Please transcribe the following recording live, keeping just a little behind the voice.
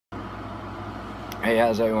Hey,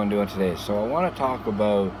 how's everyone doing today? So I want to talk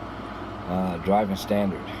about driving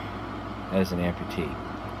standard as an amputee.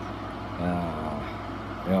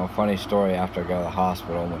 Funny story. After I got out of the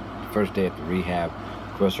hospital, when first day at the rehab,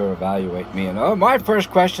 of course, they're evaluating me, and my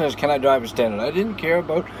first question is, can I drive a standard? I didn't care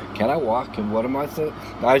about can I walk and what am I.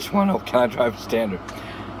 I just want to know, can I drive a standard?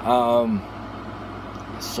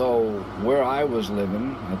 So where I was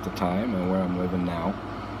living at the time and where I'm living now,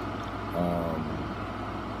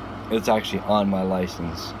 it's actually on my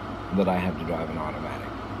license that I have to drive an automatic.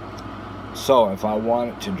 So if I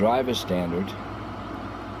wanted to drive a standard,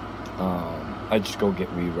 I just go get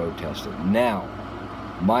re-road tested. Now,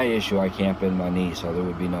 my issue, I can't bend my knee, so there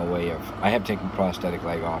would be no way of. I have taken prosthetic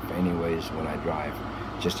leg off anyways when I drive,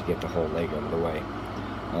 just to get the whole leg out of the way.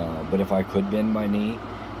 But if I could bend my knee,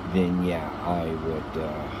 then yeah, I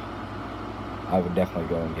would definitely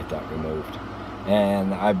go and get that removed.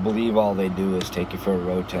 And I believe all they do is take you for a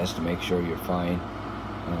road test to make sure you're fine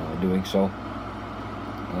doing so.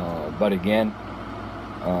 But again,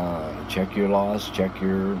 check your laws, check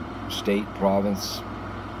your state, province.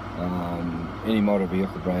 Any motor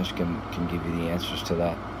vehicle branch can give you the answers to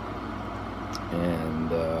that. And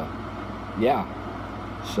yeah,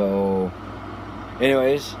 so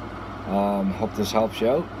anyways, hope this helps you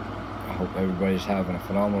out. I hope everybody's having a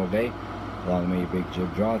phenomenal day. Along with me, Big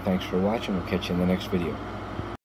Jib Draw. Thanks for watching. We'll catch you in the next video.